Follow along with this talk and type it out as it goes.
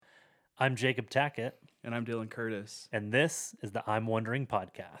I'm Jacob Tackett, And I'm Dylan Curtis. and this is the I'm Wondering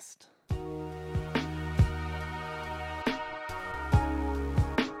podcast.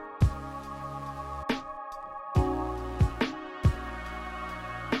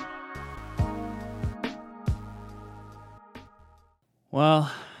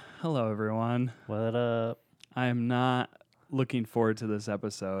 Well, hello everyone. What up? I am not looking forward to this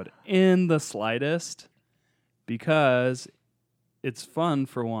episode in the slightest because it's fun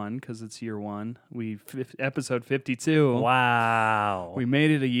for one, because it's year one. Episode 52. Wow. We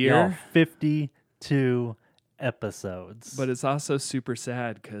made it a year. Y'all, 52 episodes. But it's also super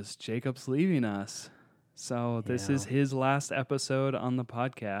sad because Jacob's leaving us. So this Yeah. is his last episode on the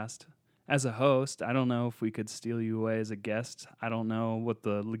podcast. As a host, I don't know if we could steal you away as a guest. I don't know what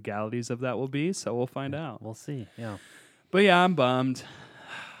the legalities of that will be, so we'll find out. We'll see. Yeah. But yeah, I'm bummed.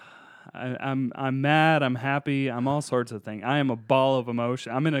 I'm mad. I'm happy. I'm all sorts of things. I am a ball of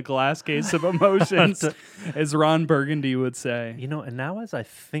emotion. I'm in a glass case of emotions, as Ron Burgundy would say. You know, and now as I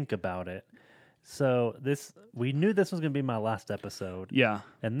think about it, so we knew this was going to be my last episode. Yeah.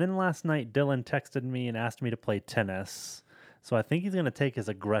 And then last night, Dylan texted me and asked me to play tennis. So I think he's going to take his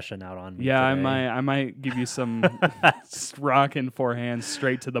aggression out on me Yeah, today. I might give you some rocking forehand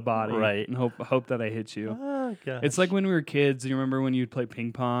straight to the body, Right. And hope that I hit you. Oh, gosh. It's like when we were kids. You remember when you'd play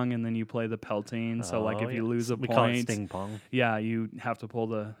ping pong and then you play the pelting? So like Oh, if you yeah. lose a we call it point, sting pong. yeah, you have to pull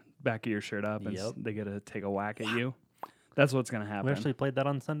the back of your shirt up and Yep. they get to take a whack at you. That's what's gonna We happen. actually played that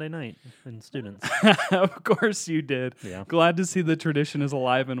on Sunday night in students. Of course you did. Yeah. Glad to see the tradition is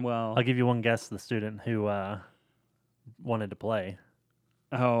alive and well. I'll give you one guess. The student who wanted to play.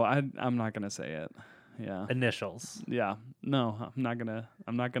 Oh, I'm not gonna say it. Yeah. Initials. Yeah. No, I'm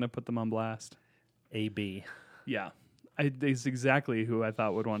not gonna put them on blast. AB. Yeah. It's exactly who I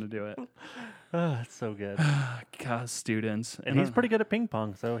thought would want to do it. Oh, that's so good. God, students. And he's pretty good at ping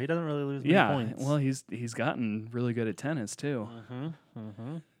pong, so he doesn't really lose many Yeah. points. Well, he's gotten really good at tennis too.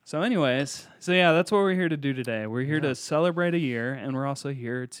 Mm-hmm. So anyways, that's what we're here to do today. We're here to celebrate a year, and we're also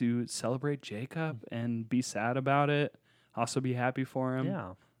here to celebrate Jacob and be sad about it. Also be happy for him.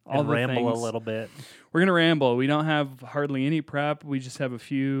 Yeah. All And the ramble things. a little bit. We're going to ramble. We don't have hardly any prep. We just have a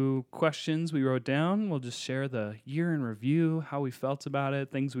few questions we wrote down. We'll just share the year in review, how we felt about it,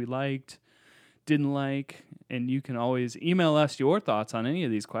 things we liked, didn't like. And you can always email us your thoughts on any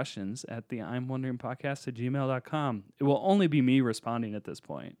of these questions at the I'm Wondering Podcast at gmail.com. It will only be me responding at this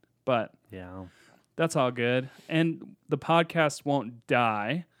point, but Yeah. that's all good. And the podcast won't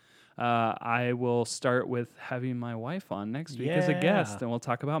die. I will start with having my wife on next week as a guest, Yeah. and we'll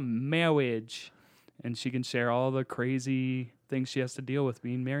talk about marriage. And she can share all the crazy things she has to deal with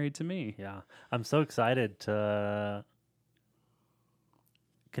being married to me. Yeah. I'm so excited to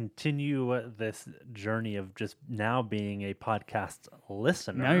continue this journey of just now being a podcast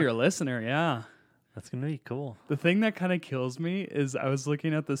listener. Now you're a listener, yeah. That's going to be cool. The thing that kind of kills me is I was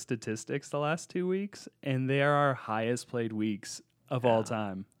looking at the statistics the last 2 weeks, and they are our highest played weeks of all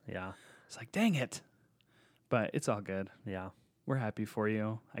time. Yeah. It's like, dang it. But it's all good. Yeah. We're happy for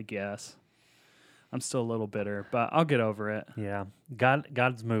you, I guess. I'm still a little bitter, but I'll get over it. Yeah.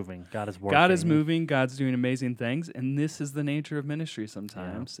 God's moving. God is working. God is moving. God's doing amazing things. And this is the nature of ministry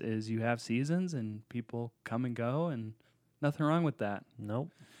sometimes, is you have seasons and people come and go, and nothing wrong with that. Nope.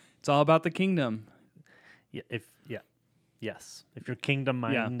 It's all about the kingdom. Yes. If you're kingdom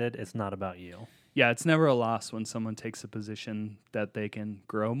minded, it's not about you. Yeah, it's never a loss when someone takes a position that they can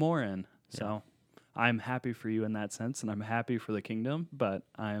grow more in. So I'm happy for you in that sense, and I'm happy for the kingdom, but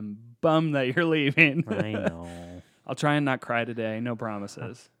I'm bummed that you're leaving. I know. I'll try and not cry today. No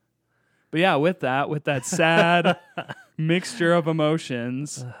promises. But yeah, with that sad mixture of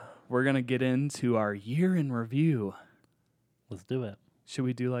emotions, we're going to get into our year in review. Let's do it. Should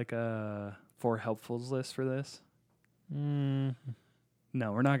we do like a 4 helpfuls list for this?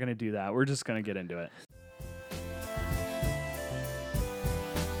 No, we're not going to do that. We're just going to get into it.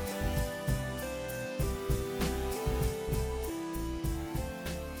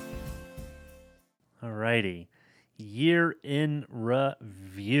 Alrighty. Year in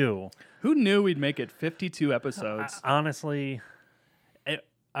review. Who knew we'd make it 52 episodes? Honestly,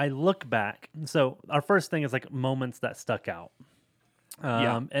 I look back. So our first thing is like moments that stuck out.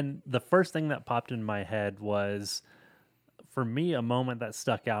 And the first thing that popped in my head was, for me, a moment that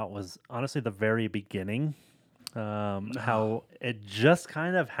stuck out was honestly the very beginning. How it just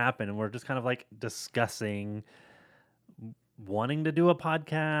kind of happened, and we're just kind of like discussing wanting to do a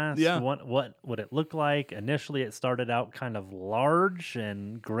podcast. Yeah. What would it look like? Initially, it started out kind of large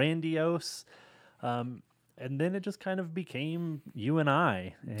and grandiose. And then it just kind of became you and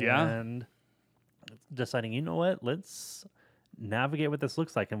I. Yeah. And deciding, you know what, let's navigate what this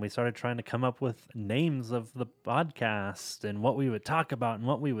looks like. And we started trying to come up with names of the podcast and what we would talk about and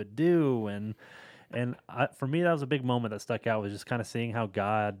what we would do. For me, that was a big moment that stuck out, was just kind of seeing how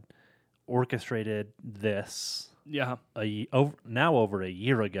God orchestrated this Yeah. over a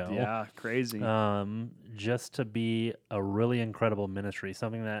year ago. Yeah. Crazy. Just to be a really incredible ministry,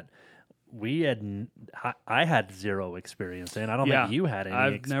 something that I had zero experience in. I don't think you had any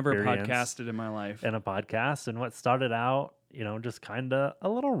I've never experience podcasted in my life. in a podcast. And what started out, just kind of a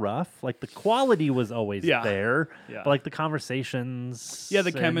little rough. Like the quality was always there, but like the conversations,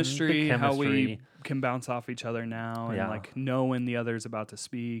 the chemistry, how we can bounce off each other now, and like know when the other's about to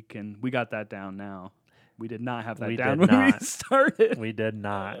speak, and we got that down now. We did not have that down when we started. We did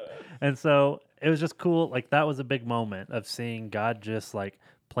not. And so it was just cool. Like that was a big moment of seeing God just like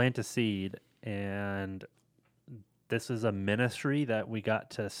plant a seed, and this is a ministry that we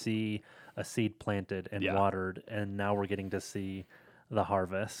got to see a seed planted and watered, and now we're getting to see the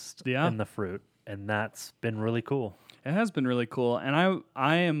harvest and the fruit, and that's been really cool. It has been really cool, and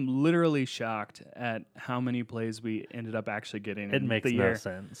I am literally shocked at how many plays we ended up actually getting. It makes no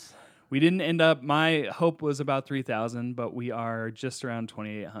sense. We didn't end up. My hope was about 3,000, but we are just around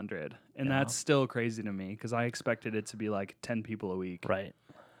 2,800, and that's still crazy to me because I expected it to be like 10 people a week. Right.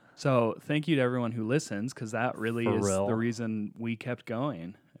 So thank you to everyone who listens, because that really is the reason we kept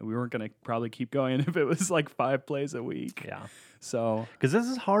going. We weren't going to probably keep going if it was like 5 plays a week. Yeah. So because this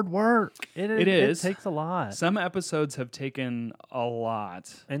is hard work. It is. It takes a lot. Some episodes have taken a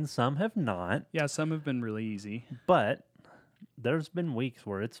lot, and some have not. Yeah, some have been really easy, but there's been weeks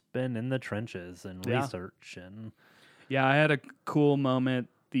where it's been in the trenches and research and. Yeah, I had a cool moment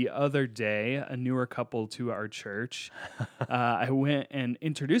the other day. A newer couple to our church. I went and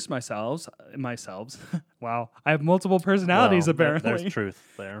introduced myself. Wow, I have multiple personalities apparently. There's truth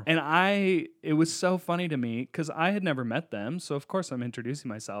there. And it was so funny to me because I had never met them, so of course I'm introducing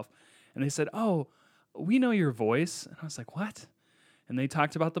myself. And they said, "Oh, we know your voice." And I was like, "What?" And they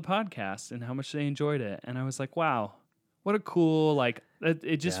talked about the podcast and how much they enjoyed it. And I was like, "Wow, what a cool, like,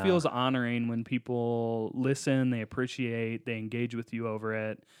 it just feels honoring when people listen, they appreciate, they engage with you over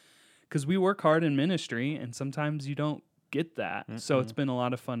it." Because we work hard in ministry, and sometimes you don't get that. Mm-hmm. So it's been a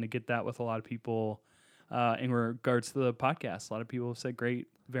lot of fun to get that with a lot of people in regards to the podcast. A lot of people have said great,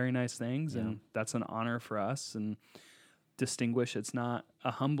 very nice things, and that's an honor for us. And distinguish, it's not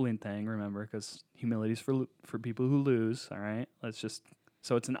a humbling thing, remember, because humility is for people who lose, all right?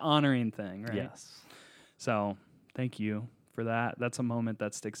 So it's an honoring thing, right? Yes. So thank you for that. That's a moment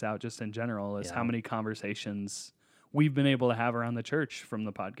that sticks out just in general, is how many conversations we've been able to have around the church from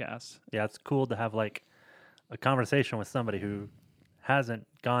the podcast. Yeah, it's cool to have like a conversation with somebody who hasn't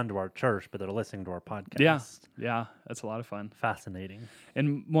gone to our church, but they're listening to our podcast. Yeah, that's a lot of fun. Fascinating.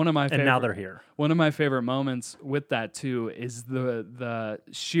 And one of my favorite, and now they're here. One of my favorite moments with that too is the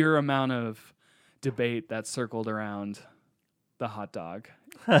sheer amount of debate that circled around the hot dog.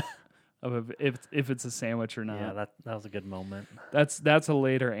 Of if it's a sandwich or not. Yeah, that was a good moment. That's a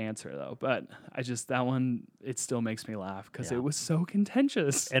later answer though, but that one, it still makes me laugh because it was so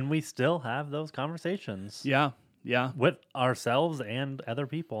contentious. And we still have those conversations. Yeah. With ourselves and other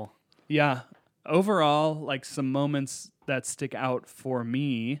people. Yeah. Overall, like some moments that stick out for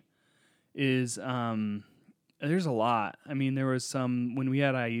me is there's a lot. I mean, there was some when we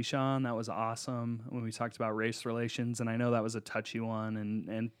had Aisha on, that was awesome. When we talked about race relations, and I know that was a touchy one,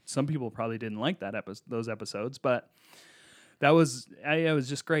 and some people probably didn't like those episodes, but it was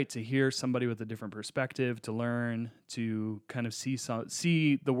just great to hear somebody with a different perspective, to learn, to kind of see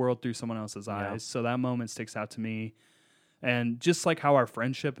the world through someone else's eyes. So that moment sticks out to me. And just like how our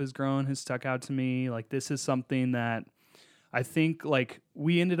friendship has grown has stuck out to me. Like this is something that I think like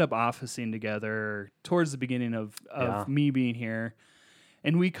we ended up officing together towards the beginning of me being here.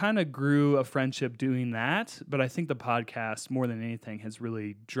 And we kind of grew a friendship doing that. But I think the podcast, more than anything, has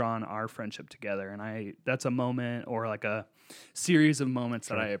really drawn our friendship together. And that's a moment, or like a series of moments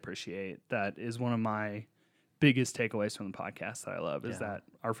that I appreciate. That is one of my biggest takeaways from the podcast that I love, is that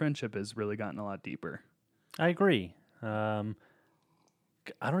our friendship has really gotten a lot deeper. I agree. I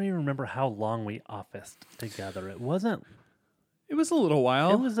don't even remember how long we officed together. It was a little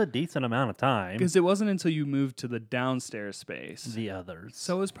while. It was a decent amount of time. Because it wasn't until you moved to the downstairs space. The others.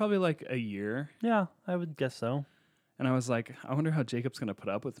 So it was probably like a year. Yeah, I would guess so. And I was like, I wonder how Jacob's going to put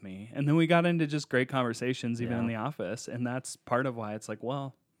up with me. And then we got into just great conversations even in the office. And that's part of why it's like,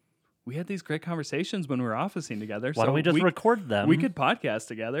 well, we had these great conversations when we were officing together. Why don't we just record them? We could podcast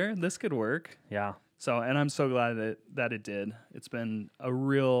together. This could work. Yeah. So, and I'm so glad that it did. It's been a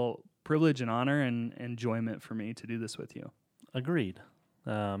real privilege and honor and enjoyment for me to do this with you. Agreed.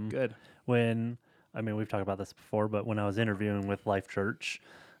 Good. When I mean, we've talked about this before, but when I was interviewing with Life Church,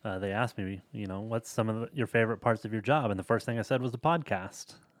 they asked me, what's some of your favorite parts of your job? And the first thing I said was the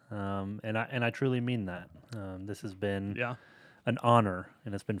podcast. And I truly mean that. This has been an honor,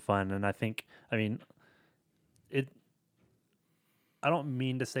 and it's been fun. And I think, I don't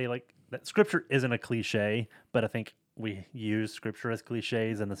mean to say like that Scripture isn't a cliche, but I think we use Scripture as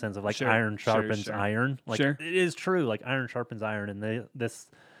cliches in the sense of like iron sharpens iron. Like it is true, like iron sharpens iron, and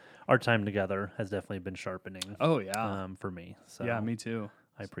our time together has definitely been sharpening. Oh yeah, for me. So yeah, me too.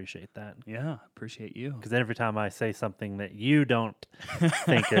 I appreciate that. Yeah, appreciate you. Because every time I say something that you don't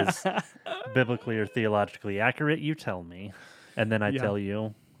think is biblically or theologically accurate, you tell me, and then I tell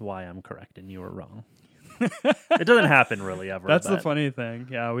you why I'm correct and you are wrong. It doesn't happen really ever. That's the funny thing.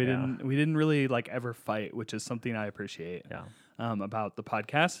 Yeah, we didn't really like ever fight, which is something I appreciate. Yeah. About the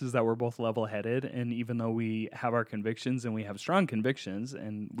podcast is that we're both level-headed, and even though we have our convictions and we have strong convictions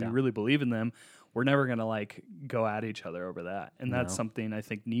and we really believe in them, we're never going to like go at each other over that. And that's something I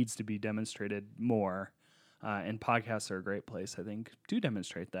think needs to be demonstrated more. And podcasts are a great place, I think, to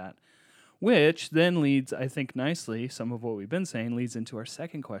demonstrate that. Which then leads, I think, nicely, some of what we've been saying leads into our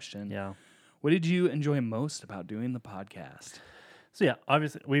second question. Yeah. What did you enjoy most about doing the podcast? So yeah,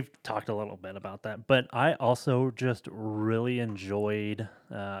 obviously we've talked a little bit about that, but I also just really enjoyed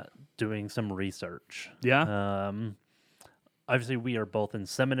doing some research. Yeah. Obviously we are both in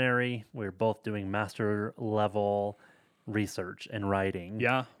seminary. We're both doing master level research and writing.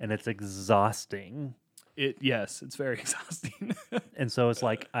 Yeah. And it's exhausting. Yes, it's very exhausting. And so it's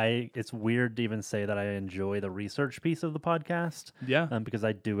like it's weird to even say that I enjoy the research piece of the podcast. Yeah. Because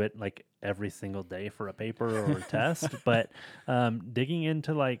I do it like every single day for a paper or a test. But digging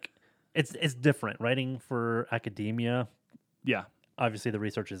into like it's different. Writing for academia. Yeah. Obviously the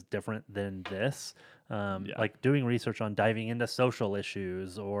research is different than this. Like doing research on diving into social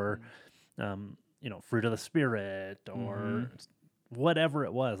issues or fruit of the spirit or whatever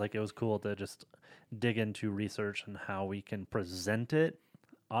it was. Like it was cool to just dig into research and how we can present it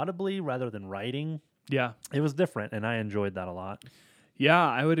audibly rather than writing. Yeah. It was different, and I enjoyed that a lot. Yeah,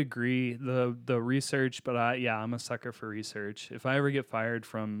 I would agree. The research, but I'm a sucker for research. If I ever get fired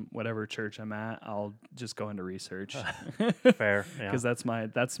from whatever church I'm at, I'll just go into research. Fair, because that's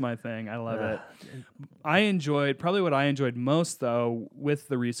my thing. I love it. Probably what I enjoyed most though with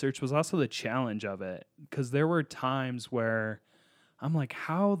the research was also the challenge of it, because there were times where I'm like,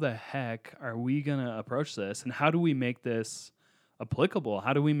 how the heck are we going to approach this? And how do we make this applicable?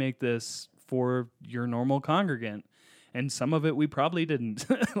 How do we make this for your normal congregant? And some of it we probably didn't,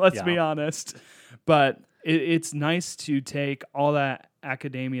 let's be honest. But it's nice to take all that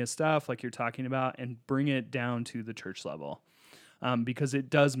academia stuff like you're talking about and bring it down to the church level. Because it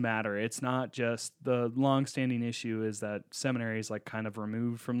does matter. It's not just the long-standing issue is that seminary is like kind of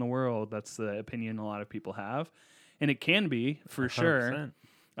removed from the world. That's the opinion a lot of people have. And it can be, for 100%. Sure.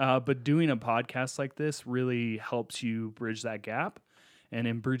 But doing a podcast like this really helps you bridge that gap. And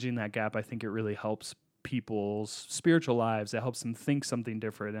in bridging that gap, I think it really helps people's spiritual lives. It helps them think something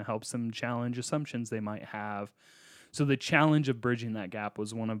different. It helps them challenge assumptions they might have. So the challenge of bridging that gap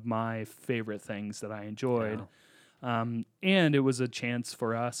was one of my favorite things that I enjoyed. Yeah. And it was a chance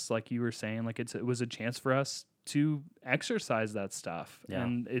for us, like you were saying, like it was a chance for us to exercise that stuff. Yeah.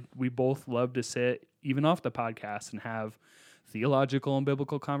 And we both love to sit, even off the podcast, and have theological and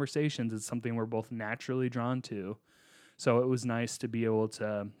biblical conversations. It's something we're both naturally drawn to. So it was nice to be able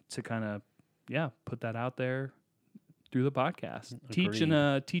to kind of, put that out there through the podcast.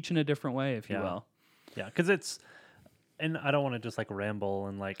 Agreed. Teach in a different way, if you will. Yeah, because and I don't want to just like ramble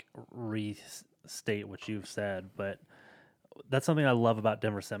and like restate what you've said, but that's something I love about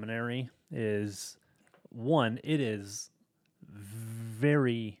Denver Seminary is, one, it is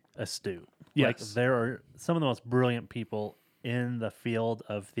very astute. Yes. Like there are some of the most brilliant people in the field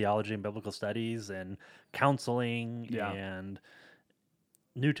of theology and biblical studies and counseling and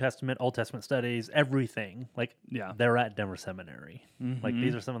New Testament, Old Testament studies, everything. Like they're at Denver Seminary. Mm-hmm. Like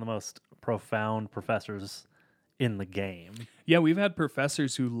these are some of the most profound professors in the game. Yeah, we've had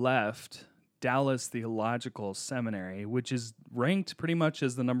professors who left Dallas Theological Seminary, which is ranked pretty much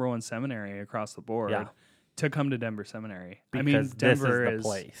as the #1 seminary across the board. Yeah. To come to Denver Seminary. Because Denver is the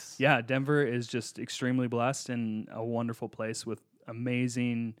place. Yeah, Denver is just extremely blessed and a wonderful place with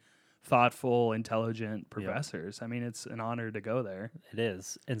amazing, thoughtful, intelligent professors. I mean, it's an honor to go there. It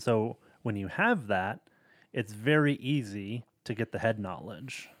is. And so when you have that, it's very easy to get the head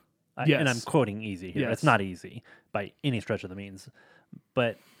knowledge. Yes. And I'm quoting easy here. Yes. It's not easy by any stretch of the means.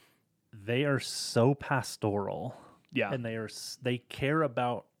 But they are so pastoral. Yeah. And they care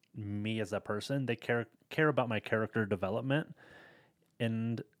about me as a person. They care about my character development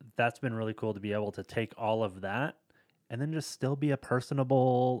And that's been really cool to be able to take all of that and then just still be a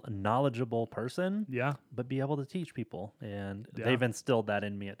personable, knowledgeable person, Yeah. but be able to teach people. And Yeah. they've instilled that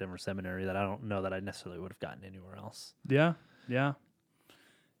in me at Denver Seminary that I don't know that I necessarily would have gotten anywhere else. Yeah. Yeah.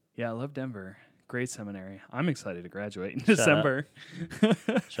 Yeah. I love Denver. Great seminary. I'm excited to graduate in Shut up. December.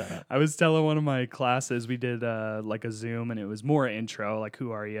 Shut up. I was telling one of my classes, we did like a Zoom, and it was more intro, like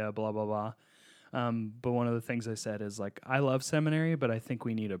who are you, blah, blah, blah. But one of the things I said is like, I love seminary, but I think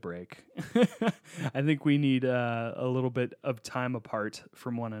we need a break. I think we need a little bit of time apart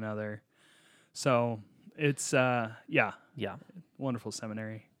from one another. So it's, Yeah, wonderful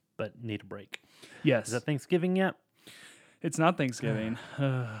seminary. but need a break. Yes. Is it Thanksgiving yet? It's not Thanksgiving.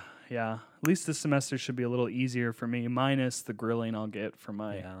 Yeah. At least this semester should be a little easier for me, minus the grilling I'll get for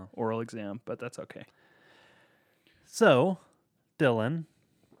my Yeah. oral exam, but that's okay. So, Dylan,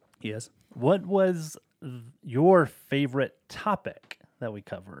 Yes. what was your favorite topic that we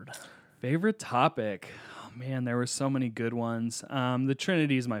covered? Favorite topic? Oh, man, there were so many good ones. The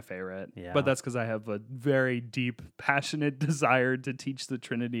Trinity is my favorite, Yeah. but that's because I have a very deep, passionate desire to teach the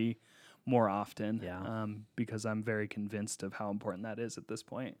Trinity more often. Yeah. Because I'm very convinced of how important that is at this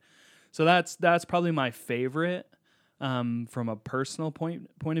point. So that's probably my favorite from a personal point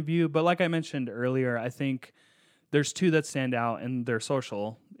of view. But like I mentioned earlier, I think there's two that stand out, and they're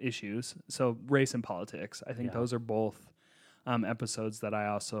social issues. So race and politics. I think Yeah. those are both episodes that I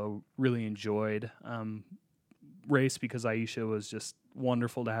also really enjoyed. Race, because Aisha was just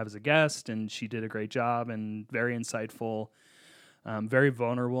wonderful to have as a guest, and she did a great job and very insightful, very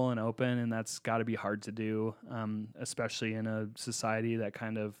vulnerable and open, and that's got to be hard to do, especially in a society that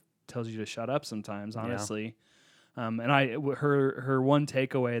kind of tells you to shut up sometimes, honestly. And her one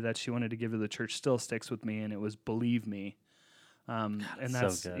takeaway that she wanted to give to the church still sticks with me, and it was believe me. And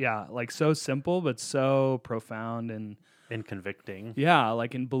that's so good. yeah, like so simple but so profound, and Convicting. yeah,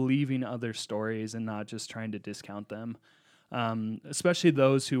 like in believing other stories and not just trying to discount them. Especially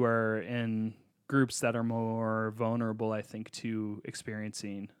those who are in groups that are more vulnerable, I think, to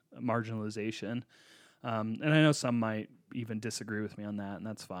experiencing marginalization. And I know some might even disagree with me on that, and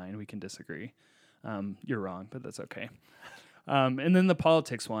that's fine. We can disagree. You're wrong, but that's okay. And then the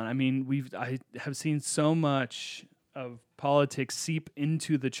politics one. I mean, I have seen so much of politics seep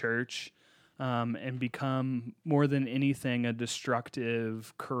into the church and become more than anything a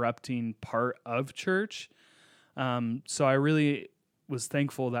destructive, corrupting part of church. So I really was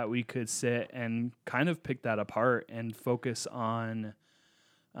thankful that we could sit and kind of pick that apart and focus on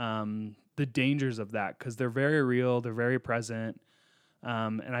the dangers of that, because they're very real, they're very present,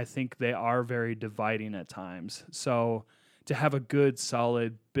 and I think they are very dividing at times. So to have a good,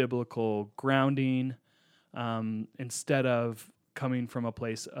 solid biblical grounding instead of coming from a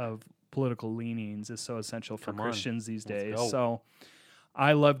place of political leanings is so essential for Christians these days. So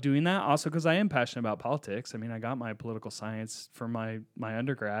I love doing that also because I am passionate about politics. I mean, I got my political science for my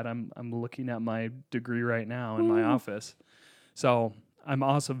undergrad. I'm looking at my degree right now in my office. So I'm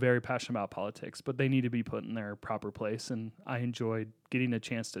also very passionate about politics, but they need to be put in their proper place. And I enjoyed getting a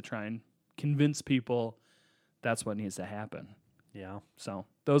chance to try and convince people that's what needs to happen. Yeah. So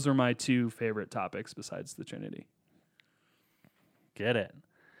those are my two favorite topics besides the Trinity. Get it.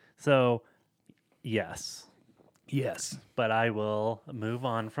 So, yes. Yes. But I will move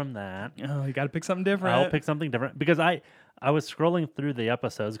on from that. Oh, you got to pick something different. I'll pick something different because I was scrolling through the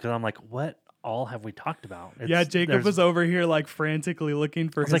episodes because I'm like, what all have we talked about? Jacob was over here like frantically looking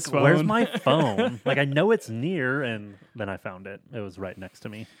for his phone. Where's my phone? Like, I know it's near, and then I found it. It was right next to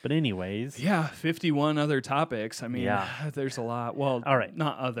me. But anyways. Yeah, 51 other topics. I mean, there's a lot. Well, all right.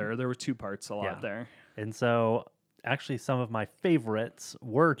 Not other. There were two parts a lot there. And so, actually, some of my favorites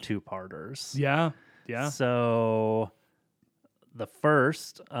were two-parters. Yeah. So, the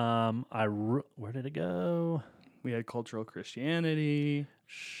first, where did it go? We had cultural Christianity.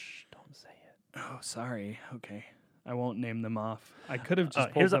 Shh, don't say it. Oh, sorry. Okay. I won't name them off. I could have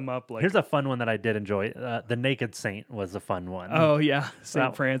just pulled them up. Here's a fun one that I did enjoy. The Naked Saint was a fun one. Oh, yeah.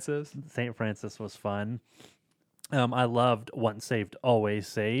 St. Francis. St. Francis was fun. I loved Once Saved, Always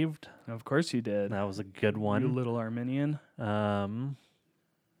Saved. Of course you did. That was a good one. You little Arminian. 21st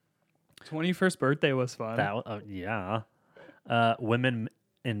birthday was fun. Yeah. Women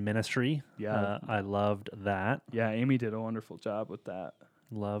in Ministry. Yeah. I loved that. Yeah, Amy did a wonderful job with that.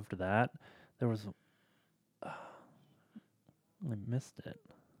 Loved that. There was... I missed it.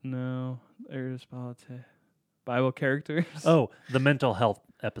 No, there's politics. Bible characters. Oh, the mental health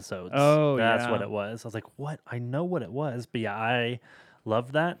episodes. Oh, that's what it was. I was like, what? I know what it was, but yeah, I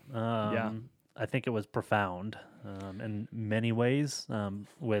loved that. I think it was profound in many ways,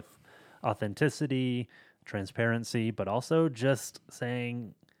 with authenticity, transparency, but also just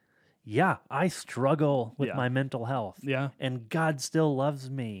saying, yeah, I struggle with Yeah. my mental health. Yeah. And God still loves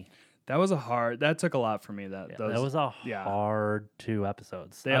me. That took a lot for me. Yeah, that was a yeah. hard 2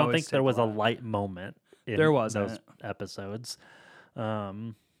 episodes. They I don't always think there take a was a lot. light moment in There those wasn't. episodes.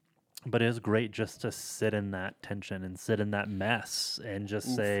 But it was great just to sit in that tension and sit in that mess and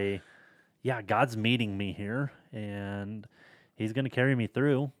just say, yeah, God's meeting me here and he's going to carry me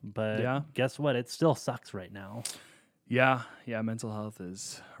through. But Yeah. guess what? It still sucks right now. Yeah. Mental health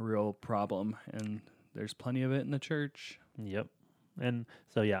is a real problem, and there's plenty of it in the church. Yep. And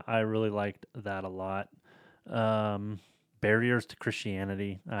so, yeah, I really liked that a lot. Barriers to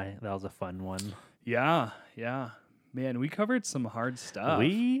Christianity. That was a fun one. Yeah. Man, we covered some hard stuff.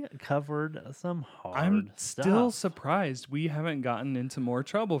 We covered some hard I'm still stuff. surprised we haven't gotten into more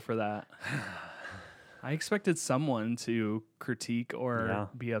trouble for that. I expected someone to critique or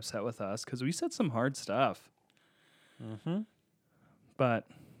be upset with us because we said some hard stuff. Mm-hmm. But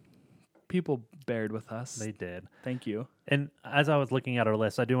people bared with us. They did. Thank you. And as I was looking at our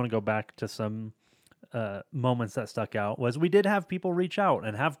list, I do want to go back to some moments that stuck out. Was we did have people reach out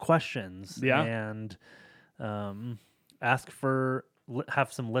and have questions. Yeah. And have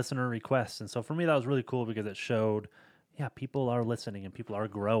some listener requests. And so for me, that was really cool because it showed, yeah, people are listening and people are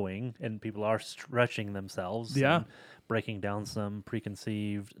growing and people are stretching themselves. Yeah. And breaking down some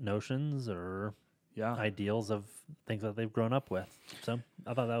preconceived notions or ideals of things that they've grown up with. So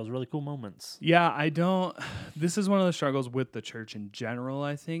I thought that was really cool moments. Yeah, this is one of the struggles with the church in general,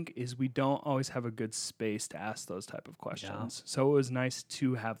 I think, is we don't always have a good space to ask those type of questions. So it was nice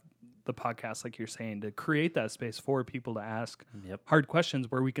to have the podcast, like you're saying, to create that space for people to ask hard questions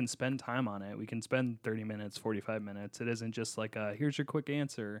where we can spend time on it. We can spend 30 minutes, 45 minutes. It isn't just like here's your quick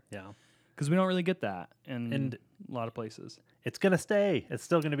answer. Yeah. Because we don't really get that in a lot of places. It's going to stay. It's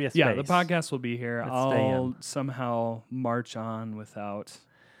still going to be a space. Yeah, the podcast will be here. It's I'll staying. somehow march on without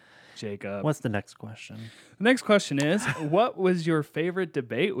Jacob. What's the next question? The next question is, what was your favorite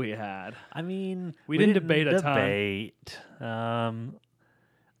debate we had? I mean, we didn't debate a ton.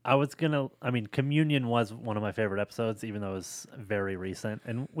 Communion was one of my favorite episodes, even though it was very recent.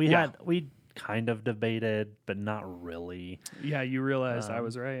 And we kind of debated, but not really. Yeah, you realized I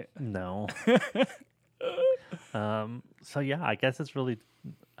was right. No. So yeah, I guess it's really,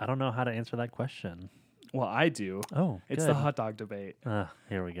 I don't know how to answer that question. Well, I do. Oh, it's the hot dog debate.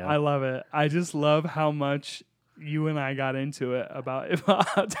 Here we go. I love it. I just love how much you and I got into it about if a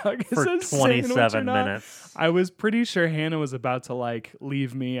hot dog is a 27 minutes. I was pretty sure Hannah was about to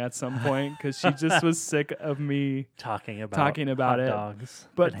leave me at some point because she just was sick of me talking about hot it. Dogs,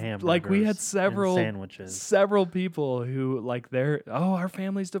 but and we had sandwiches. Several people who our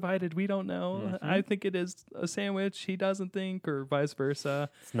family's divided. We don't know. Mm-hmm. I think it is a sandwich. He doesn't think, or vice versa.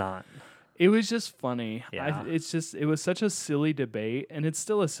 It's not. It was just funny. Yeah. It was such a silly debate, and it's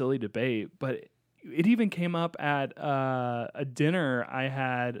still a silly debate, but it even came up at a dinner I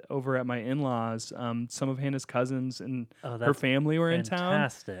had over at my in-laws. Some of Hannah's cousins and her family were in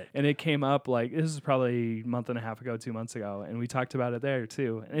town. And it came up this is probably a month and a half ago, 2 months ago, and we talked about it there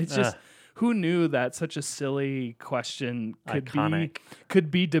too. And it's just, who knew that such a silly question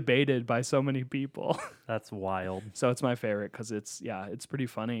could be debated by so many people? That's wild. So it's my favorite because it's pretty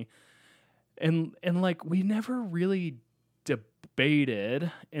funny. And we never really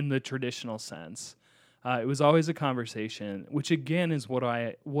debated in the traditional sense. It was always a conversation, which again is one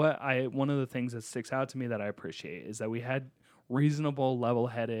of the things that sticks out to me that I appreciate is that we had reasonable,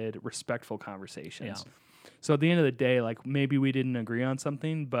 level-headed, respectful conversations. Yeah. So at the end of the day, maybe we didn't agree on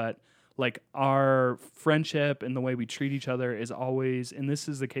something, but our friendship and the way we treat each other is always, and this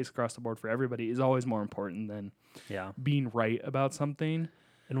is the case across the board for everybody, is always more important than being right about something.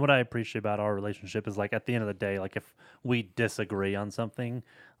 And what I appreciate about our relationship is at the end of the day, if we disagree on something,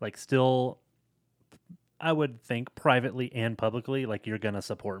 still, I would think privately and publicly, you're going to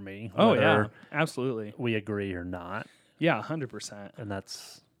support me. Oh, yeah, absolutely. We agree or not. Yeah, 100%. And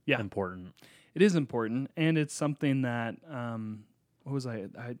that's important. It is important. And it's something that, what was I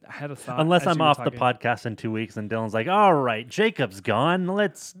had a thought. Unless I'm off the podcast in 2 weeks and Dylan's all right, Jacob's gone.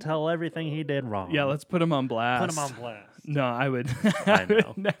 Let's tell everything he did wrong. Yeah, let's put him on blast. Put him on blast. No, I would,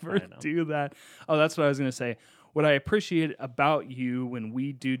 would never do that. Oh, that's what I was going to say. What I appreciate about you when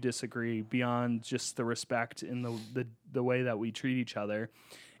we do disagree, beyond just the respect and the way that we treat each other,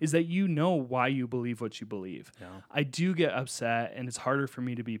 is that you know why you believe what you believe. Yeah. I do get upset, and it's harder for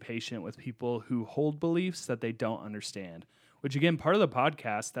me to be patient with people who hold beliefs that they don't understand. Which, again, part of the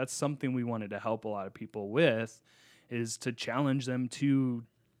podcast, that's something we wanted to help a lot of people with, is to challenge them to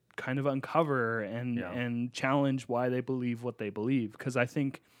kind of uncover and challenge why they believe what they believe. Because I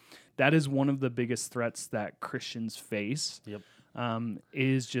think that is one of the biggest threats that Christians face. Yep.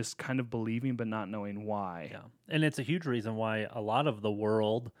 Is just kind of believing but not knowing why. Yeah. And it's a huge reason why a lot of the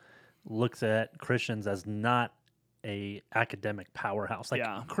world looks at Christians as not a academic powerhouse. Like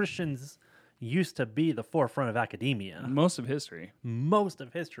Yeah. Christians used to be the forefront of academia Most of history. most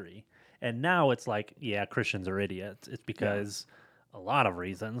of history. And now it's like, yeah, Christians are idiots. It's because a lot of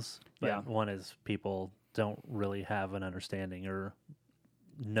reasons. But Yeah. one is people don't really have an understanding or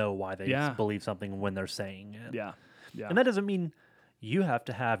know why they Yeah. believe something when they're saying it. Yeah. Yeah. And that doesn't mean you have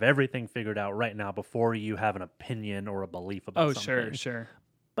to have everything figured out right now before you have an opinion or a belief about oh, something. sure.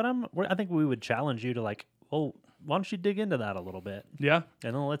 But I think we would challenge you to like, well, why don't you dig into that a little bit? Yeah.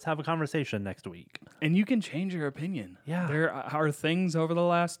 And then let's have a conversation next week. And you can change your opinion. Yeah. There are things over the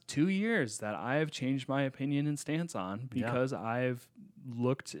last 2 years that I've changed my opinion and stance on because I've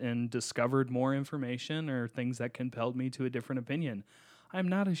looked and discovered more information or things that compelled me to a different opinion. I'm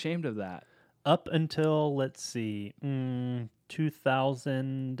not ashamed of that. Up until, let's see,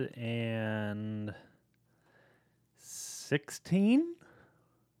 2016,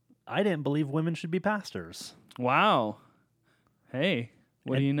 I didn't believe women should be pastors. Wow. Hey,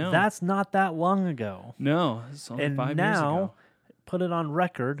 what do you know? That's not that long ago. No, it's only And 5 years now, ago. put it on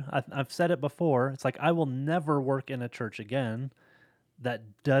record. I've said it before. It's like I will never work in a church again that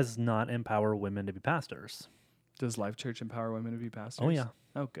does not empower women to be pastors. Does Life Church empower women to be pastors? Oh, yeah.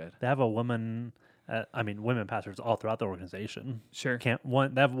 Oh, good. They have a woman, women pastors all throughout the organization. Sure.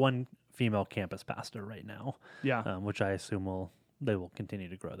 They have one female campus pastor right now, Yeah. which I assume they will continue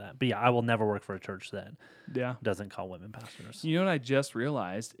to grow that. But yeah, I will never work for a church that Yeah. doesn't call women pastors. You know what I just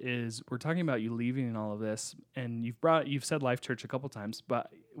realized is we're talking about you leaving and all of this, and you've said Life Church a couple times,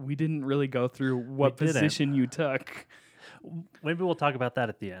 but we didn't really go through what We didn't. position you took. Maybe we'll talk about that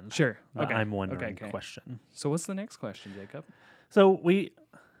at the end. Sure. The Okay. I'm wondering Okay. question. So what's the next question, Jacob? So we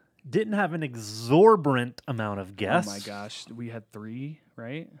didn't have an exorbitant amount of guests. Oh my gosh, we had 3,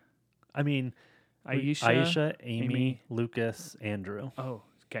 right? I mean, Aisha, Amy, Lucas, Andrew. Oh,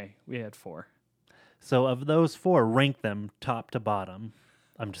 okay. We had 4. So of those 4, rank them top to bottom.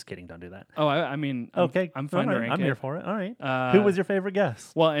 I'm just kidding. Don't do that. Oh, I mean, Okay. I'm fine All to right, rank I'm it. here for it. All right. Uh, Who was your favorite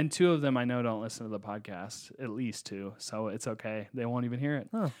guest? Well, and 2 of them I know don't listen to the podcast, at least 2, so it's okay. They won't even hear it.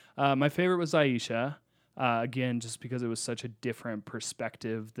 Oh. My favorite was Aisha. Again, just because it was such a different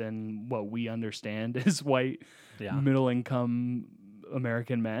perspective than what we understand as white, Yeah. middle-income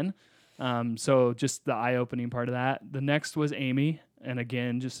American men. So just the eye-opening part of that. The next was Amy, and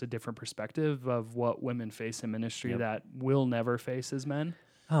again, just a different perspective of what women face in ministry Yep. that we'll never face as men.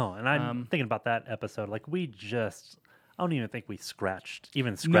 Oh, and I'm thinking about that episode. Like I don't even think we scratched the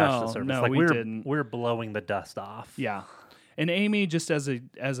surface. No, like we didn't. We're blowing the dust off. Yeah. And Amy, just as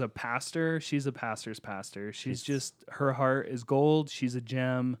a pastor, she's a pastor's pastor. She's just, her heart is gold. She's a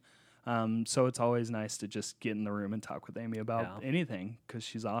gem. So it's always nice to just get in the room and talk with Amy about anything because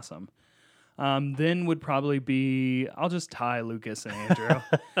she's awesome. Then would probably be, I'll just tie Lucas and Andrew.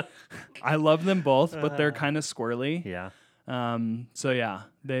 I love them both, but they're kind of squirrely. Yeah. So yeah,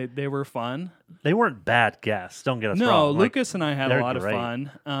 they were fun. They weren't bad guests. Don't get us wrong. No, Like, Lucas and I had a they're lot great. of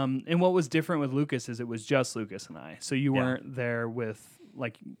fun. And what was different with Lucas is it was just Lucas and I. So you Yeah. weren't there with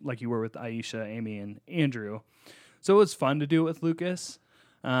like you were with Aisha, Amy, and Andrew. So it was fun to do it with Lucas.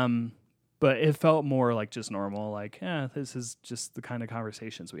 But it felt more like just normal, like, this is just the kind of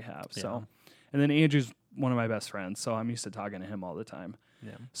conversations we have. So, and then Andrew's one of my best friends, so I'm used to talking to him all the time.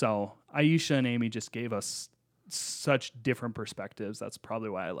 Yeah. So Aisha and Amy just gave us such different perspectives. That's probably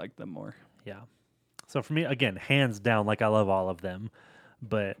why I like them more. Yeah. So for me, again, hands down, like I love all of them,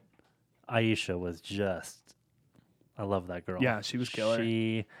 but Aisha was just, I love that girl. Yeah, she was killer.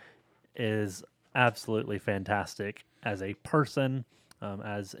 She is absolutely fantastic as a person,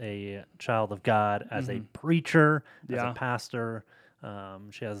 as a child of God, as a preacher, as Yeah. a pastor.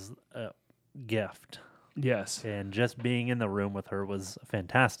 She has a gift. Yes. And just being in the room with her was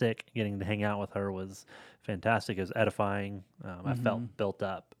fantastic. Getting to hang out with her was fantastic. It was edifying. I felt built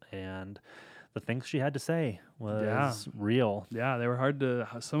up. And the things she had to say was real. Yeah, they were hard to.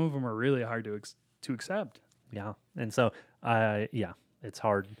 Some of them are really hard to accept. Yeah. And so, it's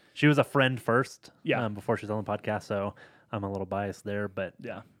hard. She was a friend first before she's on the podcast. So I'm a little biased there. But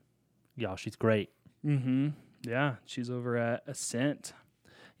yeah, she's great. Mm-hmm. Yeah, she's over at Ascent.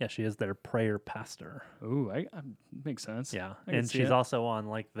 Yeah, she is their prayer pastor. Ooh, makes sense. Yeah. I can And see she's it. also on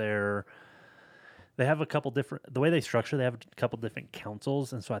like they have a couple different, the way they structure, they have a couple different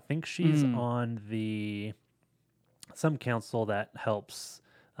councils. And so I think she's on some council that helps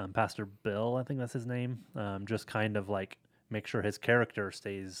Pastor Bill, I think that's his name, just kind of like make sure his character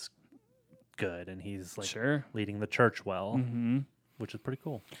stays good and he's like Sure. leading the church well. Mm-hmm. which is pretty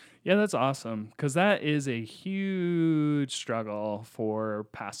cool. Yeah, that's awesome because that is a huge struggle for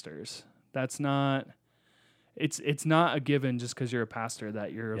pastors. That's not. It's not a given just because you're a pastor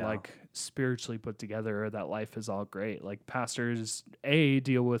that you're Yeah. like spiritually put together or that life is all great. Like pastors,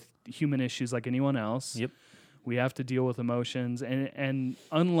 deal with human issues like anyone else. Yep. We have to deal with emotions, and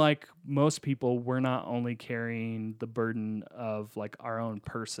unlike most people, we're not only carrying the burden of like our own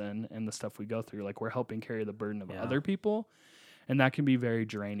person and the stuff we go through. Like we're helping carry the burden of Yeah. other people, and that can be very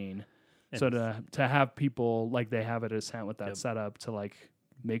draining. So to have people like they have at Ascent with that Yep. setup to like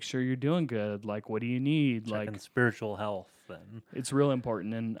make sure you're doing good. Like, what do you need? Checking Like, spiritual health, then. it's real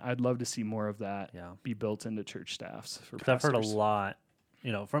important, and I'd love to see more of that Yeah. be built into church staffs for 'Cause I've heard a pastors. lot,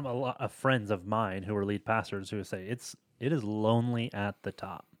 from a lot of friends of mine who are lead pastors who say it is lonely at the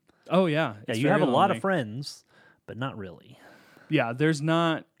top. Oh yeah, Yeah, it's you have a very lot lonely. of friends, but not really. Yeah, there's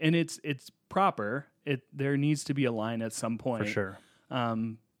not, and it's proper. There needs to be a line at some point For sure.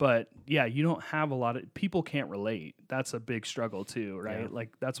 But yeah, you don't have a lot of people can't relate. That's a big struggle too, right? Yeah.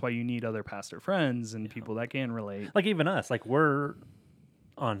 Like that's why you need other pastor friends and people that can relate. Like even us, like we're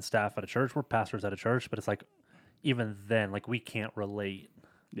on staff at a church, we're pastors at a church, but it's like even then, like we can't relate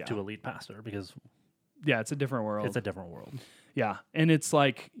Yeah, to a lead pastor because yeah, it's a different world. it's a different world. Yeah. And it's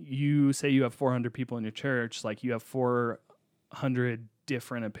like you say you have 400 people in your church, like you have 400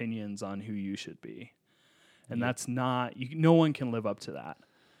 different opinions on who you should be. And Yep. that's not, no one can live up to that.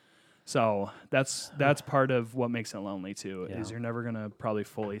 So that's part of what makes it lonely too, Yeah. is you're never going to probably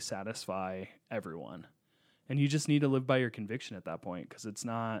fully satisfy everyone. And you just need to live by your conviction at that point because it's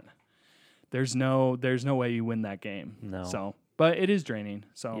not, there's no way you win that game. No. So, but it is draining.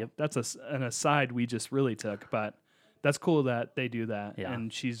 So Yep. that's an aside we just really took, but that's cool that they do that. Yeah.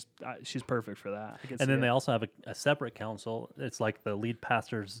 And she's perfect for that. I can see And then it. they also have a separate council. It's like the lead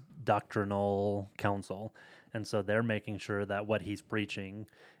pastor's doctrinal council. And so they're making sure that what he's preaching,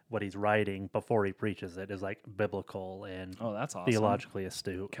 what he's writing before he preaches it is like biblical and Oh, that's awesome. theologically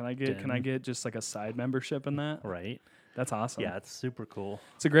astute. Can I get just like a side membership in that? Right? That's awesome. Yeah, it's super cool.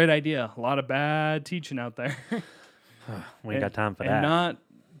 It's a great idea. A lot of bad teaching out there. We ain't got time for and that. not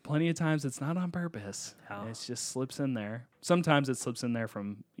plenty of times it's not on purpose. No. It just slips in there. Sometimes it slips in there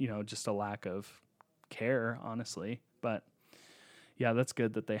from, just a lack of care, honestly. But yeah, that's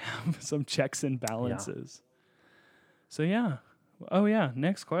good that they have some checks and balances. So yeah. Oh yeah,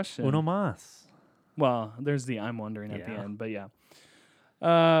 next question. Uno más. Well, there's the I'm wondering at the Yeah. end, but yeah.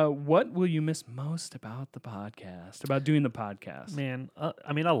 What will you miss most about the podcast? About doing the podcast? Man,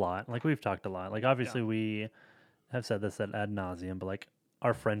 I mean, a lot. Like, we've talked a lot. Like, obviously, we have said this ad nauseum, but, like,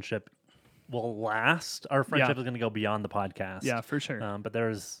 our friendship will last. Our friendship is going to go beyond the podcast. Yeah, for sure. But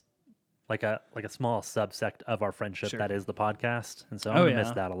there's, like a small subsect of our friendship Sure. that is the podcast. And so I'm Oh, going to yeah.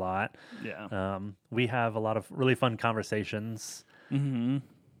 miss that a lot. Yeah. We have a lot of really fun conversations Mm-hmm.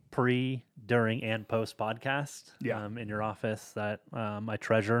 pre, during, and post podcast Yeah. in your office that I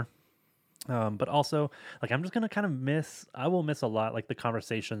treasure. But also, like, I'm just going to kind of I will miss a lot, like, the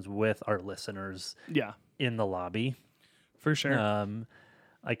conversations with our listeners Yeah, in the lobby. for sure.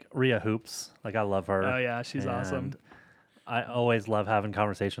 Like, Rhea Hoops, like, I love her. Oh, yeah, she's awesome. And I always love having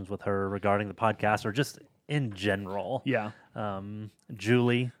conversations with her regarding the podcast or just in general. Yeah.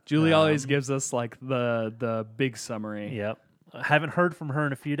 Julie. Always gives us, like, the big summary. Yep. I haven't heard from her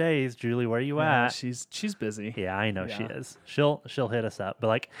in a few days. Julie, where are you Yeah, at? she's busy. Yeah, I know she Yeah. is. She'll hit us up, but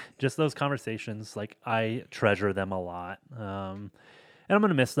like just those conversations, like I treasure them a lot, and I'm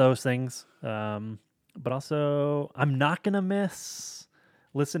gonna miss those things. But also, I'm not gonna miss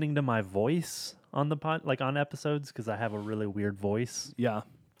listening to my voice on the on episodes because I have a really weird voice. Yeah.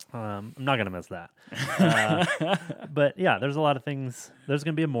 I'm not gonna miss that. But yeah, there's a lot of things. There's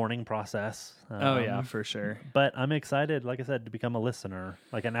gonna be a mourning process. Oh, yeah, for sure. But I'm excited, like I said, to become a listener,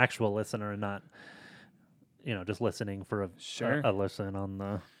 like an actual listener, and not, just listening for Sure. a listen on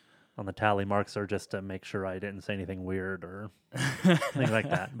the tally marks or just to make sure I didn't say anything weird or things like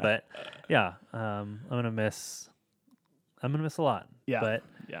that. But yeah, I'm gonna miss a lot. Yeah. But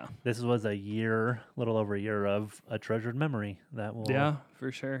Yeah. this was a little over a year of a treasured memory that will Yeah,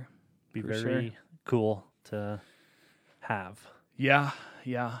 for sure. be for very cool to have. Yeah.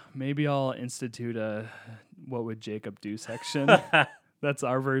 Yeah. Maybe I'll institute a what would Jacob do section. That's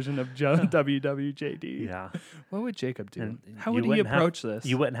our version of WWJD. Yeah. What would Jacob do? And How you would he wouldn't approach this?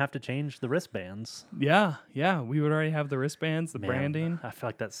 You wouldn't have to change the wristbands. Yeah. Yeah. We would already have the wristbands, the Man, branding. I feel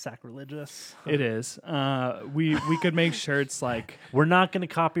like that's sacrilegious. It is. We could make shirts like We're not going to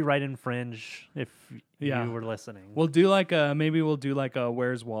copyright infringe if Yeah. you were listening. we'll do maybe we'll do like a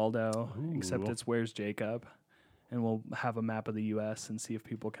Where's Waldo, except Ooh. it's Where's Jacob, and we'll have a map of the U.S. and see if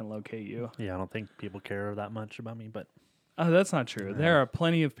people can locate you. Yeah, I don't think people care that much about me, but Oh, that's not true. There are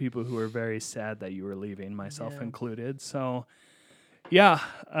plenty of people who are very sad that you were leaving, myself included. So, yeah,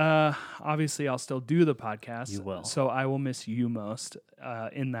 obviously I'll still do the podcast. You will. So I will miss you most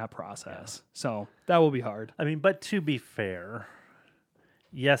in that process. So that will be hard. I mean, but to be fair,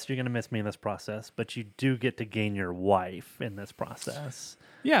 yes, you're going to miss me in this process, but you do get to gain your wife in this process.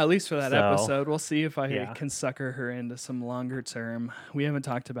 Yeah, at least for that So, episode. We'll see if I yeah. can sucker her into some longer term. We haven't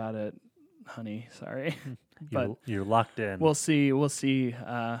talked about it, honey. Sorry. But You're locked in. we'll see. We'll see.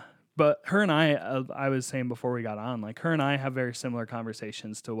 But her and I was saying before we got on, like her and I have very similar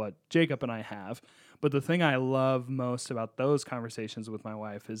conversations to what Jacob and I have. But the thing I love most about those conversations with my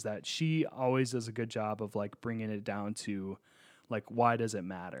wife is that she always does a good job of like bringing it down to like, why does it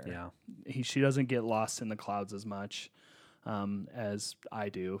matter? Yeah. She doesn't get lost in the clouds as much as I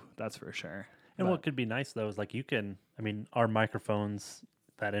do. That's for sure. And what could be nice though is like our microphones,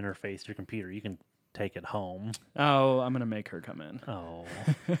 that interface, your computer, you can take it home. Oh, I'm going to make her come in. Oh.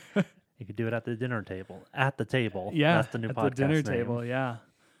 You could do it at the dinner table. At the table. Yeah. That's the new at podcast the dinner name. table. Yeah.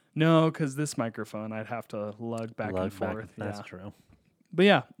 No, because this microphone, I'd have to lug back and forth. That's yeah. true. But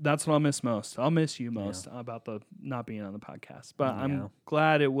yeah, that's what I'll miss most. I'll miss you most about the not being on the podcast. But I'm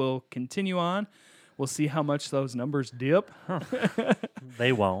glad it will continue on. We'll see how much those numbers dip.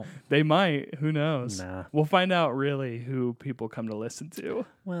 They won't. They might. Who knows? Nah. We'll find out really who people come to listen to.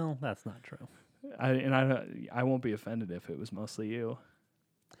 Well, that's not true. I won't be offended if it was mostly you.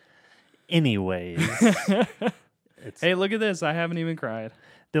 Anyways. Hey, look at this. I haven't even cried.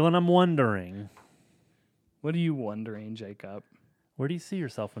 Dylan, I'm wondering, What are you wondering, Jacob? where do you see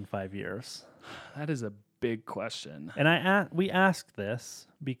yourself in 5 years? That is a big question. And we asked this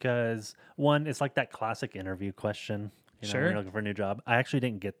because, one, it's like that classic interview question. When Sure. you're looking for a new job. I actually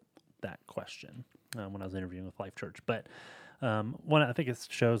didn't get that question when I was interviewing with Life Church. But one, I think it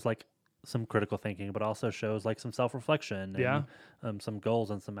shows like some critical thinking, but also shows like some self-reflection and some goals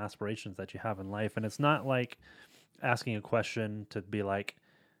and some aspirations that you have in life. And it's not like asking a question to be like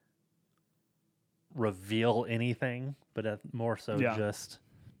reveal anything, but more so just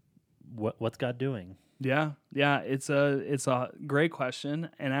what's God doing? Yeah. It's a great question,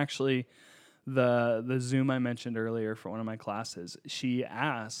 and actually, the Zoom I mentioned earlier for one of my classes, she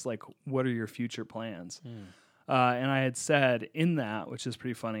asked like, "What are your future plans?" And I had said in that, which is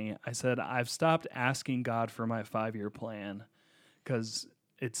pretty funny, I said I've stopped asking God for my 5-year plan because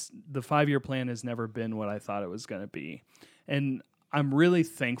the 5-year plan has never been what I thought it was going to be, and I'm really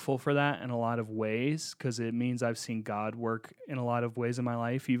thankful for that in a lot of ways because it means I've seen God work in a lot of ways in my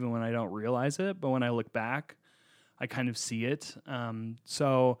life, even when I don't realize it. But when I look back, I kind of see it.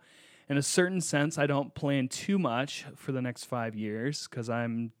 So in a certain sense, I don't plan too much for the next 5 years because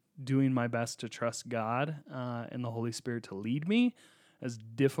I'm doing my best to trust God and the Holy Spirit to lead me. As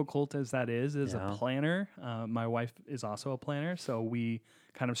difficult as that is as a planner, my wife is also a planner, so we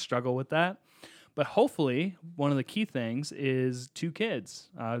kind of struggle with that. But hopefully, one of the key things is 2 kids.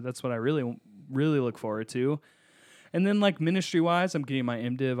 That's what I really, really look forward to. And then, like ministry-wise, I'm getting my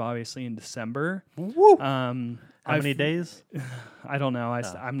MDiv obviously in December. Woo! How many days? I don't know.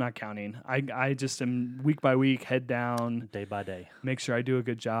 I'm not counting. I just am week by week, head down, Day by day. make sure I do a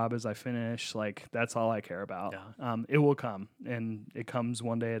good job as I finish. Like that's all I care about. It will come, and it comes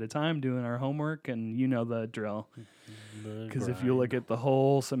one day at a time. Doing our homework, and you know the drill. Because if you look at the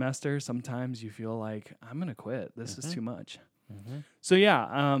whole semester, sometimes you feel like I'm gonna quit. This is too much. So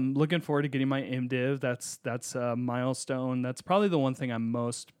yeah, looking forward to getting my MDiv. That's a milestone. That's probably the one thing I'm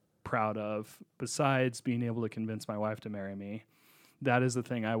most proud of, besides being able to convince my wife to marry me. That is the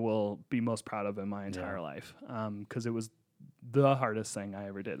thing I will be most proud of in my entire life, because it was the hardest thing I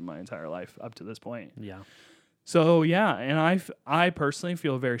ever did in my entire life up to this point. Yeah. So yeah, and I personally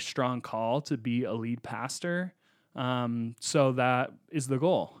feel a very strong call to be a lead pastor. So that is the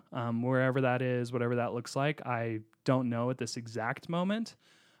goal. Wherever that is, whatever that looks like, I don't know at this exact moment.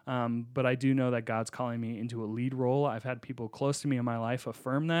 But I do know that God's calling me into a lead role. I've had people close to me in my life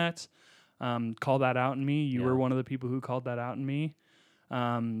affirm that, call that out in me. You were one of the people who called that out in me.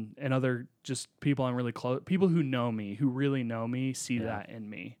 And other just people I'm really close, people who know me, who really know me, see that in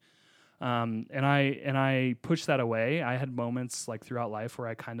me. And I pushed that away. I had moments like throughout life where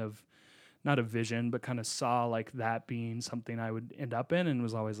I kind of, not a vision, but kind of saw like that being something I would end up in, and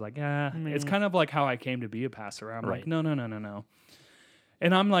was always like, it's kind of like how I came to be a pastor. I'm like, no.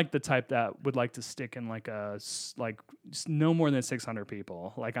 And I'm like the type that would like to stick in like no more than 600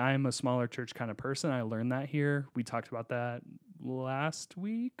 people. Like I'm a smaller church kind of person. I learned that here. We talked about that last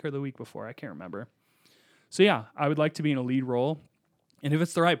week or the week before. I can't remember. So yeah, I would like to be in a lead role. And if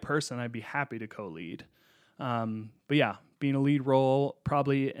it's the right person, I'd be happy to co-lead. But yeah, being a lead role,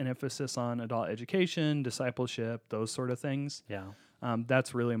 probably an emphasis on adult education, discipleship, those sort of things. Yeah.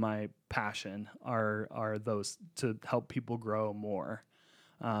 That's really my passion, are those to help people grow more.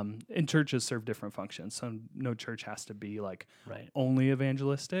 And churches serve different functions. So no church has to be like Right. only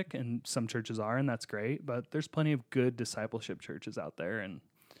evangelistic, and some churches are, and that's great. But there's plenty of good discipleship churches out there, and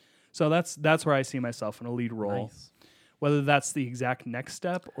so that's where I see myself in a lead role. Nice. Whether that's the exact next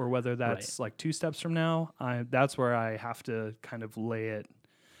step or whether that's like 2 steps from now, that's where I have to kind of lay it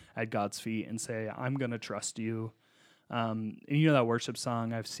at God's feet and say, I'm going to trust you. And you know that worship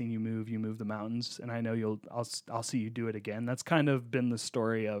song, I've seen you move the mountains, and I know I'll see you do it again. That's kind of been the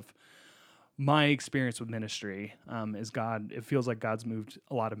story of my experience with ministry. It feels like God's moved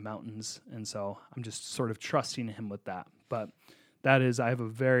a lot of mountains, and so I'm just sort of trusting him with that. But I have a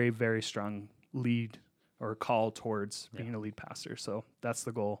very, very strong lead or call towards being a lead pastor. So that's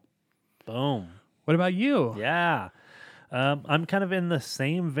the goal. Boom. What about you? Yeah. I'm kind of in the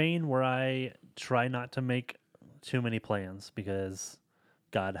same vein where I try not to make too many plans because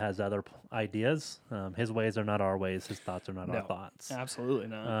God has other ideas. His ways are not our ways. His thoughts are not our thoughts. Absolutely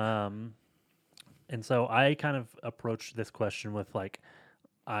not. And so I kind of approached this question with like,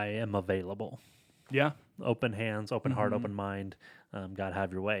 I am available. Yeah. Open hands, open heart, open mind. God,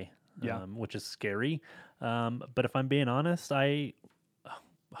 have your way. Yeah. Which is scary. But if I'm being honest, I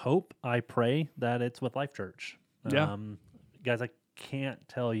pray that it's with Life Church. Yeah. Guys, I can't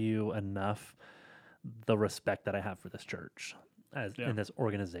tell you enough the respect that I have for this church in this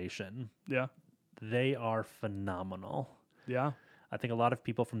organization. Yeah. They are phenomenal. Yeah. I think a lot of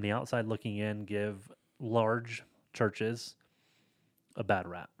people from the outside looking in give large churches a bad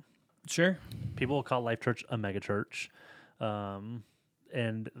rap. Sure. People will call Life Church a mega church, and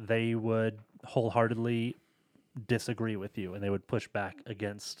they would wholeheartedly disagree with you, and they would push back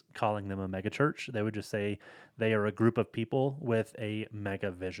against calling them a mega church. They would just say they are a group of people with a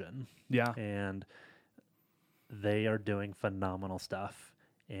mega vision. Yeah. And they are doing phenomenal stuff.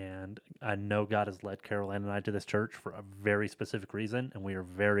 And I know God has led Caroline and I to this church for a very specific reason, and we are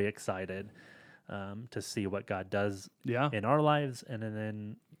very excited to see what God does in our lives, and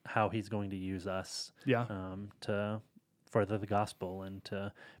then how He's going to use us to further the gospel and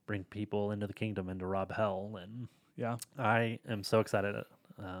to bring people into the kingdom and to rob hell. And I am so excited.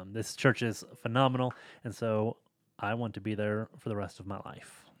 This church is phenomenal, and so I want to be there for the rest of my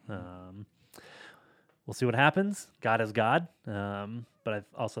life. We'll see what happens. God is God, but I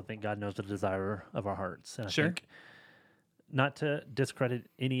also think God knows the desire of our hearts. And I think, not to discredit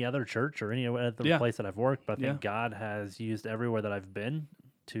any other church or any other place that I've worked, but I think God has used everywhere that I've been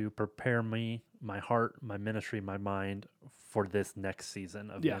to prepare me, my heart, my ministry, my mind for this next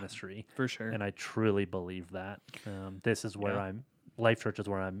season of ministry. For sure. And I truly believe that. This is where Life Church is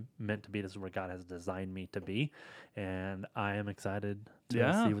where I'm meant to be. This is where God has designed me to be. And I am excited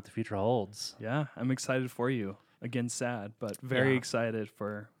to see what the future holds. Yeah, I'm excited for you. Again, sad, but very excited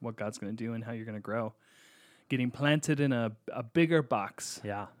for what God's going to do and how you're going to grow. Getting planted in a bigger box.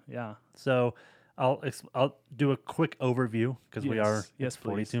 Yeah. Yeah. So I'll do a quick overview because we are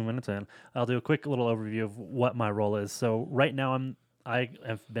 42 minutes in. I'll do a quick little overview of what my role is. So right now I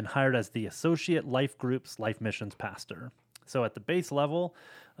have been hired as the Associate Life Groups Life Missions Pastor. So at the base level,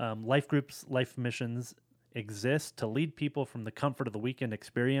 Life Groups Life Missions exist to lead people from the comfort of the weekend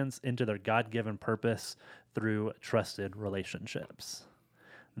experience into their God-given purpose through trusted relationships.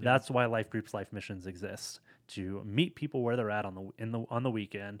 That's why Life Groups Life Missions exist, to meet people where they're at on the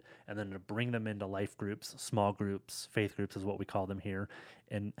weekend, and then to bring them into life groups, small groups, faith groups is what we call them here,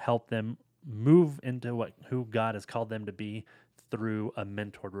 and help them move into who God has called them to be through a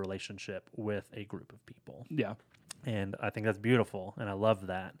mentored relationship with a group of people. Yeah. And I think that's beautiful, and I love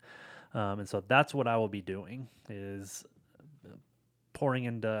that. And so that's what I will be doing, is pouring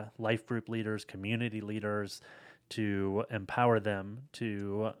into life group leaders, community leaders, to empower them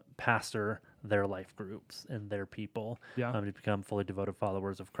to pastor their life groups and their people to become fully devoted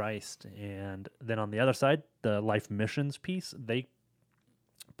followers of Christ. And then on the other side, the life missions piece, they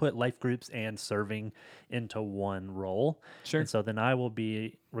put life groups and serving into one role. Sure. And so then I will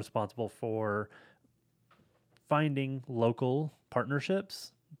be responsible for finding local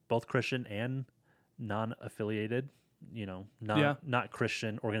partnerships, both Christian and non-affiliated, not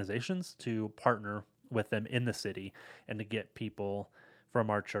Christian organizations, to partner with them in the city and to get people from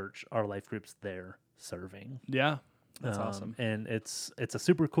our church, our life groups there serving. Yeah. That's awesome. And it's a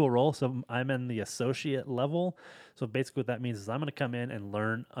super cool role. So I'm in the associate level. So basically what that means is I'm going to come in and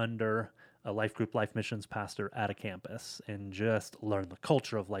learn under a life group, life missions pastor at a campus, and just learn the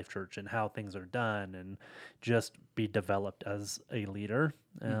culture of Life Church and how things are done, and just be developed as a leader.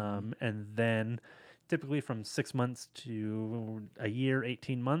 And then typically from 6 months to a year,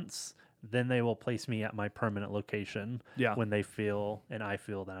 18 months. Then they will place me at my permanent location Yeah. when they feel and I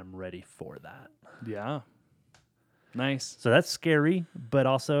feel that I'm ready for that. Yeah. Nice. So that's scary, but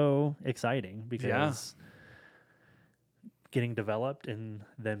also exciting because getting developed and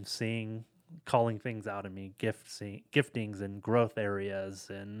them calling things out of me, giftings and growth areas,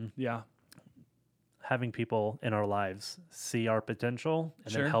 and Yeah. having people in our lives see our potential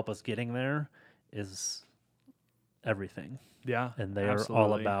and Sure. then help us getting there is everything. Yeah. And they are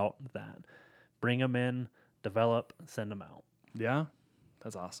all absolutely. about that. Bring them in, develop, send them out. Yeah.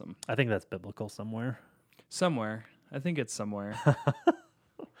 That's awesome. I think that's biblical somewhere. Somewhere. I think it's somewhere.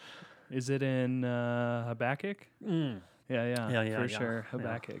 Is it in Habakkuk? Mm. Yeah, for yeah. sure. Yeah.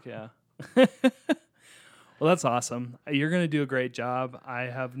 Habakkuk, yeah. Well, that's awesome. You're going to do a great job. I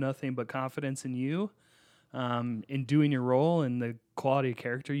have nothing but confidence in you, in doing your role and the quality of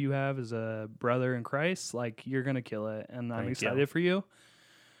character you have as a brother in Christ. Like, you're going to kill it, and I'm Thank excited you. for you.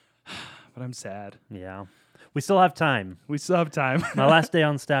 But I'm sad. Yeah. We still have time. We still have time. My last day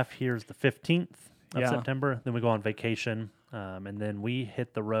on staff here is the 15th of Yeah. September. Then we go on vacation, and then we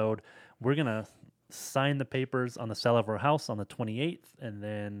hit the road. We're going to sign the papers on the sale of our house on the 28th and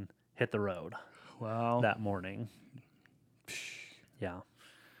then hit the road Wow. that morning. Yeah.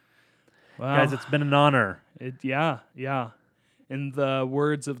 Wow. Guys, it's been an honor. Yeah. In the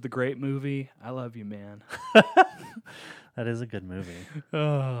words of the great movie, I love you, man. That is a good movie.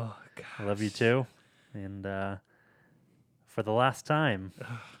 Oh, God. I love you too. And for the last time,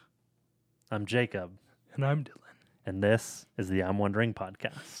 I'm Jacob, And I'm Dylan. and this is the I'm Wondering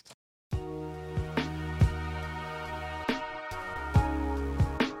podcast.